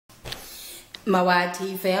My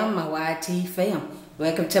YT fam, my YT fam.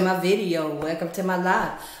 Welcome to my video. Welcome to my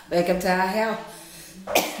live. Welcome to our house.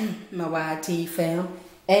 My YT fam.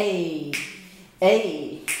 Hey,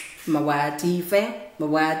 hey. My YT fam, my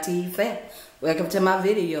YT fam. Welcome to my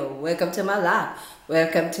video. Welcome to my live.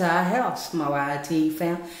 Welcome to our house, my YT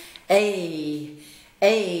fam. Hey,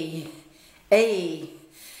 hey, hey.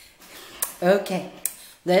 Okay,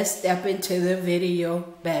 let's step into the video.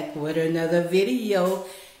 Back with another video.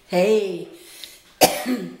 Hey.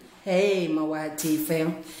 Hey, my YT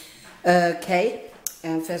fam. Okay,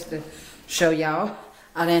 and first to show y'all,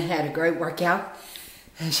 I done had a great workout.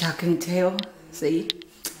 As y'all can tell, see,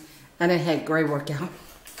 I done had a great workout.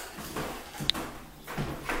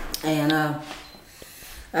 And I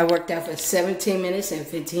worked out for 17 minutes and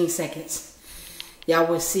 15 seconds. Y'all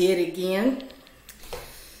will see it again.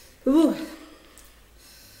 Ooh.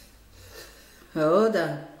 Hold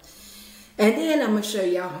on. And then I'm gonna show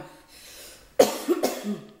y'all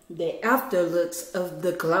the after looks of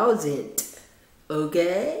the closet.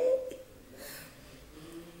 Okay?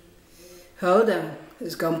 Hold on.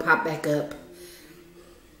 It's gonna pop back up.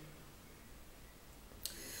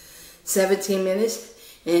 17 minutes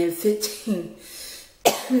and 15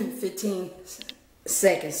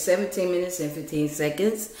 seconds. 17 minutes and 15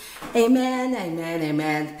 seconds. Amen, amen,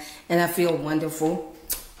 amen. And I feel wonderful.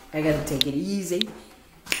 I gotta take it easy.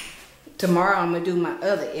 Tomorrow I'm gonna do my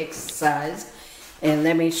other exercise. And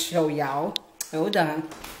let me show y'all. Hold on.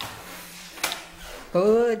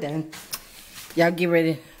 Hold on. Y'all get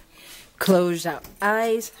ready. Close your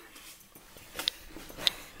eyes.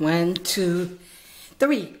 1, 2,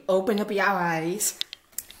 3. Open up your eyes.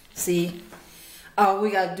 See? All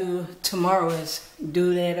we gotta do tomorrow is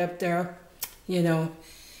do that up there. You know.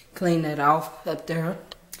 Clean that off up there.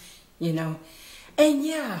 You know. And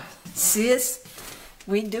yeah, sis,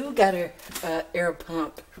 we do got a air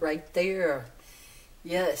pump right there.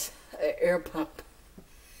 Yes, an air pump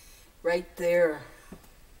right there.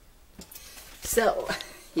 So,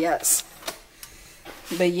 yes.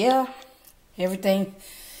 But yeah, everything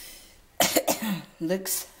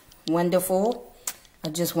looks wonderful. I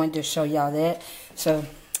just wanted to show y'all that. So,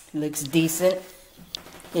 it looks decent.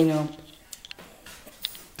 You know.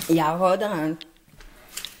 Y'all hold on.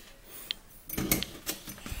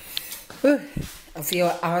 Whew, I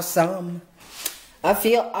feel awesome. I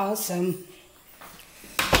feel awesome.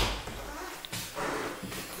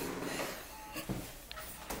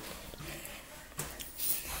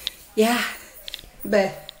 Yeah,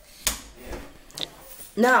 but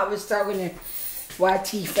now I was talking to YT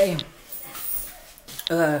fam.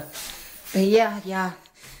 But yeah,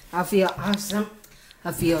 I feel awesome.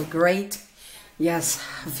 I feel great. Yes,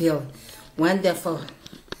 I feel wonderful.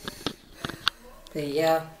 But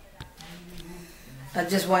yeah, I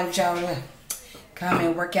just want y'all to come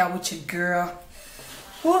and work out with your girl.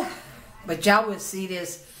 Whew. But y'all will see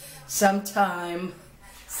this sometime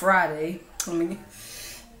Friday. Let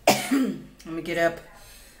me get up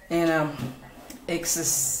and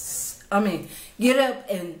get up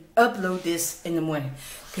and upload this in the morning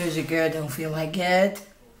because your girl don't feel like it.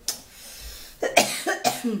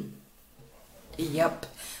 Yep,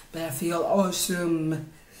 but I feel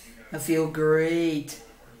awesome. I feel great.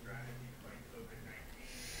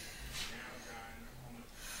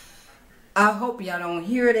 I hope y'all don't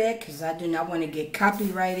hear that because I do not want to get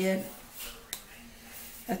copyrighted.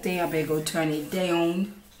 I think I better go turn it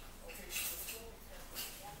down.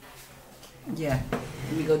 Yeah,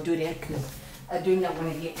 let me go do that because I do not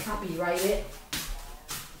want to get copyrighted.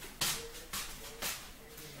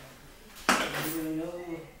 I don't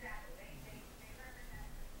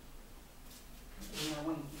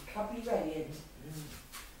want to get copyrighted.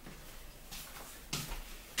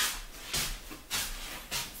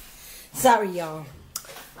 Sorry, y'all.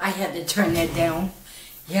 I had to turn that down.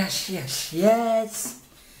 Yes, yes, yes.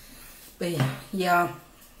 But yeah.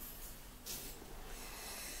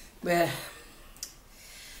 But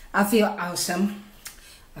I feel awesome.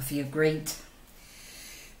 I feel great.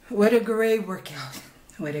 What a great workout.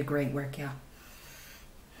 What a great workout.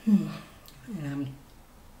 And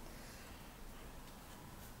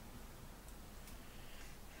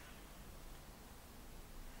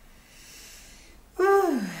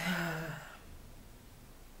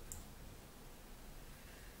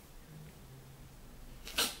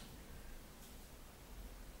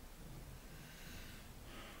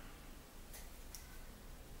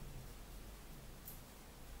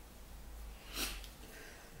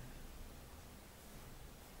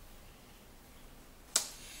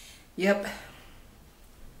yep.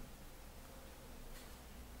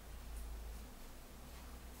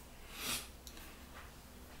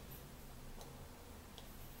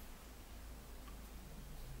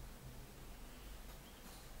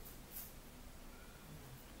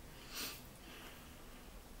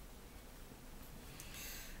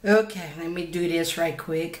 Okay, let me do this right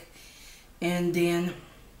quick. And then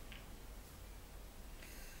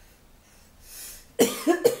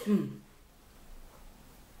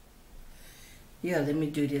yeah, let me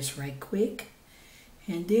do this right quick.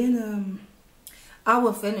 And then I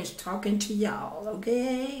will finish talking to y'all,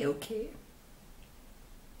 okay? Okay.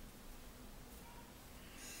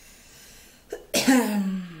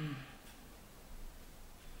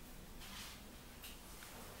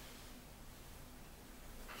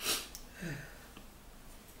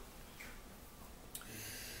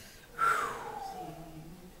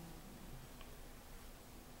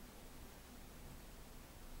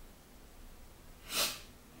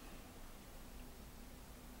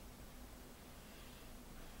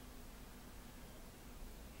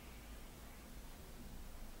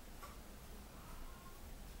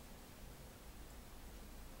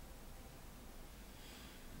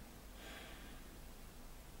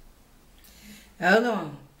 Hold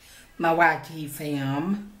on, my YT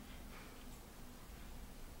fam.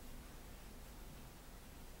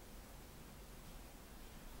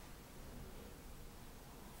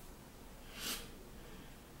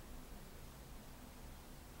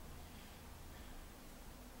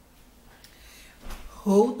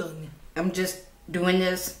 Hold on. I'm just doing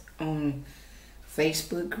this on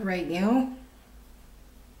Facebook right now.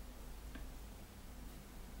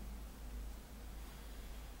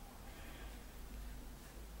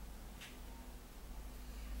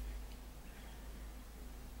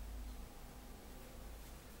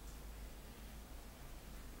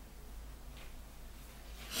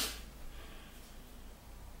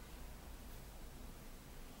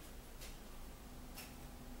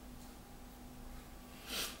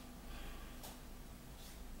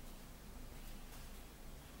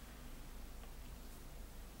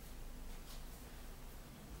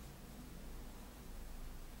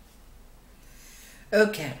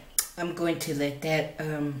 Okay, I'm going to let that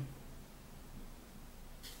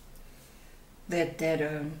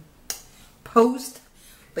post.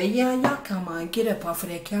 But yeah, y'all come on, get up off of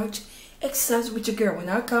that couch, exercise with your girl. When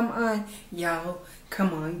I come on, y'all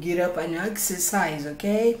come on, get up and exercise,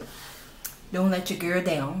 okay? Don't let your girl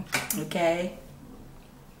down, okay?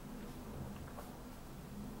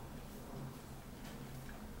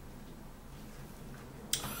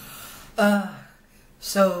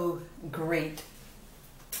 So great.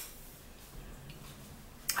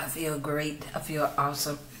 I feel great. I feel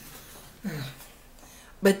awesome.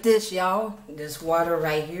 But this, y'all, this water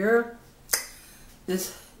right here,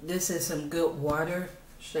 this is some good water.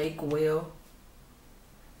 Shake well.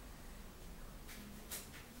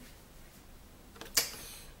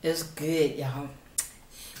 It's good, y'all.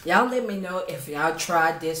 Y'all let me know if y'all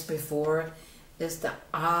tried this before. It's the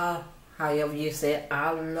however you say it,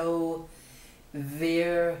 aloe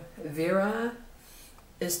vera.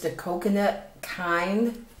 It's the coconut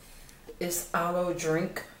kind. It's aloe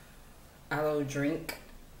drink.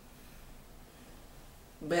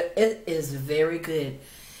 But it is very good.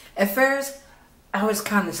 At first, I was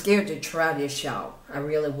kind of scared to try this, y'all. I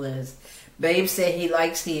really was. Babe said he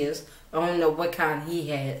likes his. I don't know what kind he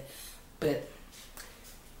had. But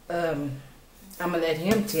I'm going to let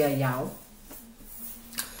him tell y'all.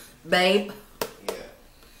 Babe.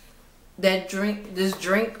 Yeah. This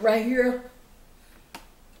drink right here.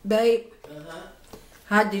 Babe. Uh-huh.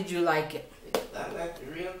 How did you like it? I liked it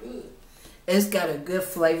real good. It's got a good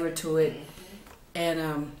flavor to it. Mm-hmm.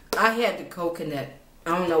 And I had the coconut.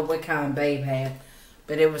 I don't know what kind Babe had,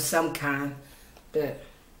 but it was some kind. But,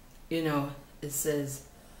 you know, it says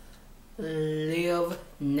live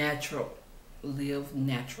natural. Live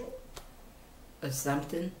natural. Or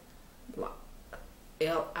something. Live.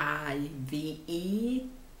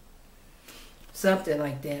 Something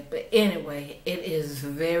like that. But anyway, it is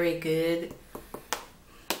very good.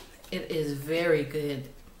 It is very good.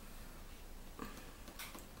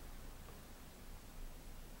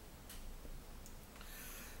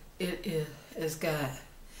 It's got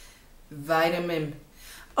vitamin.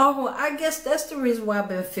 Oh, I guess that's the reason why I've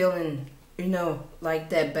been feeling, you know, like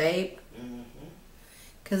that, Babe. Mm-hmm.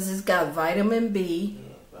 Because it's got vitamin B.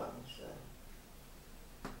 Yeah,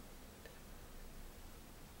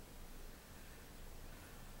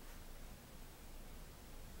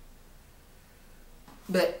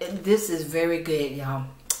 but this is very good, y'all.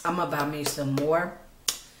 I'm gonna buy me some more.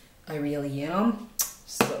 I really am.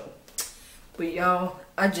 So, but y'all,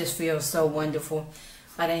 I just feel so wonderful.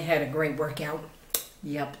 I done had a great workout.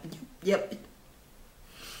 Yep.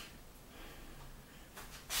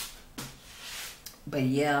 But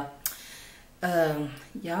yeah,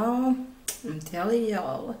 y'all, I'm telling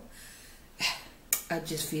y'all, I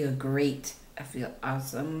just feel great. I feel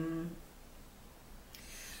awesome.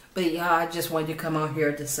 But y'all, I just wanted to come on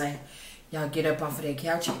here to say, y'all get up off of that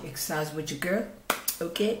couch, exercise with your girl.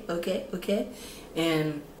 Okay.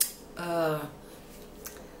 And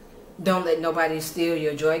don't let nobody steal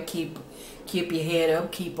your joy. Keep your head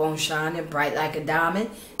up. Keep on shining bright like a diamond.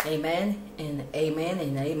 Amen and amen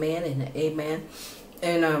and amen and amen.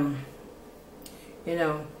 And you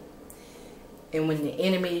know, and when the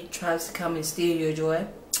enemy tries to come and steal your joy,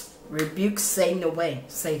 rebuke Satan away.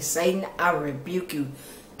 Say, Satan, I rebuke you.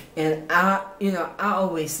 And I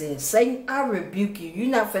always say, Satan, I rebuke you. You're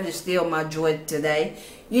not finna steal my joy today.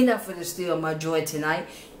 You're not finna steal my joy tonight.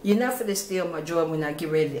 You're not finna steal my joy when I get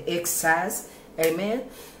ready to exercise. Amen.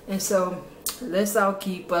 And so let's all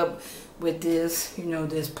keep up with this,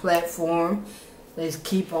 this platform. Let's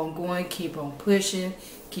keep on going, keep on pushing,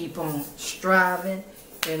 keep on striving,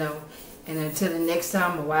 And until the next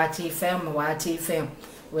time, my YT fam,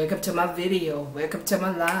 welcome to my video, welcome to my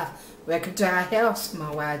live, welcome to our house,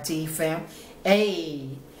 my YT fam. Hey,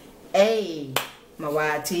 my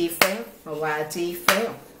YT fam,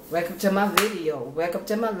 welcome to my video, welcome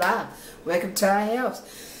to my live, welcome to our house,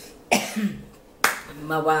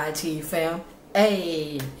 my YT fam.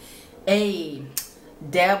 Hey,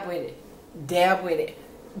 dab with it.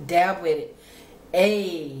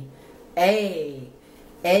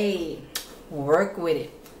 Hey, work with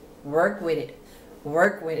it.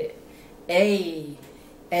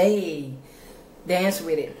 Hey, dance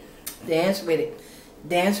with it.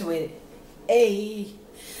 Hey,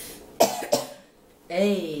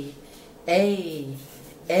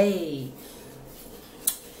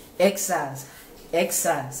 exercise.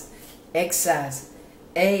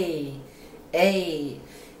 Hey,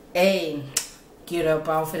 get up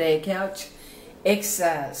off of that couch,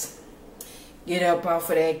 exercise. Get up off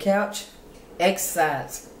of that couch,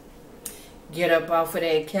 exercise. Get up off of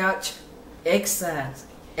that couch, exercise.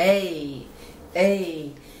 Hey,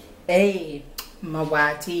 my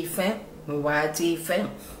YT fam,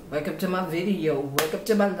 welcome to my video, welcome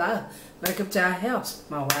to my live, welcome to our house,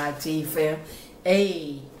 my YT fam.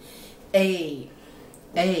 Hey.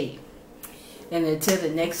 And until the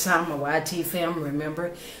next time, my YT fam,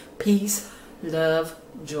 remember, peace, love,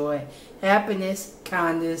 joy, happiness,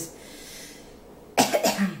 kindness,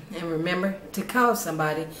 and remember to call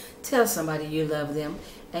somebody, tell somebody you love them.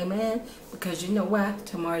 Amen. Because you know why?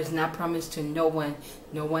 Tomorrow is not promised to no one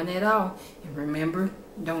at all. And remember,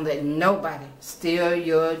 don't let nobody steal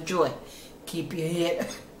your joy. Keep your head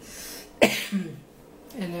up.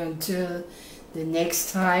 And until the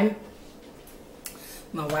next time,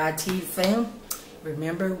 my YT fam,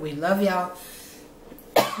 remember, we love y'all.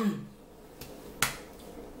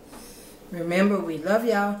 Remember, we love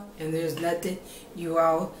y'all, and there's nothing you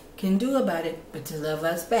all can do about it but to love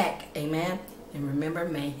us back. Amen. And remember,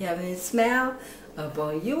 may heaven smile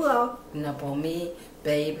upon you all and upon me,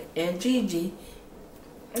 Babe, and Gigi.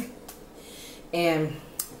 And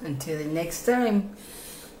until the next time,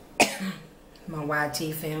 my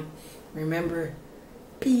YT fam, remember,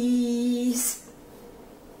 peace.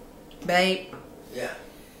 Babe. Yeah.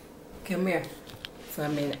 Come here for a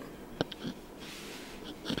minute.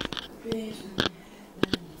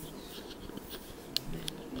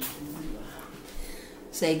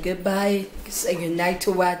 Say goodbye. Say good night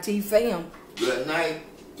to YT fam. Good night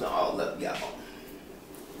to all of y'all.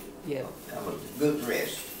 Yeah. Have a good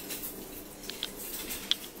rest.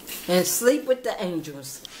 And sleep with the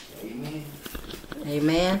angels. Amen.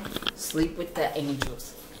 Amen. Sleep with the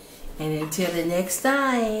angels. And until the next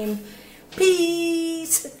time,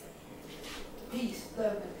 peace. Peace,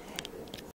 love,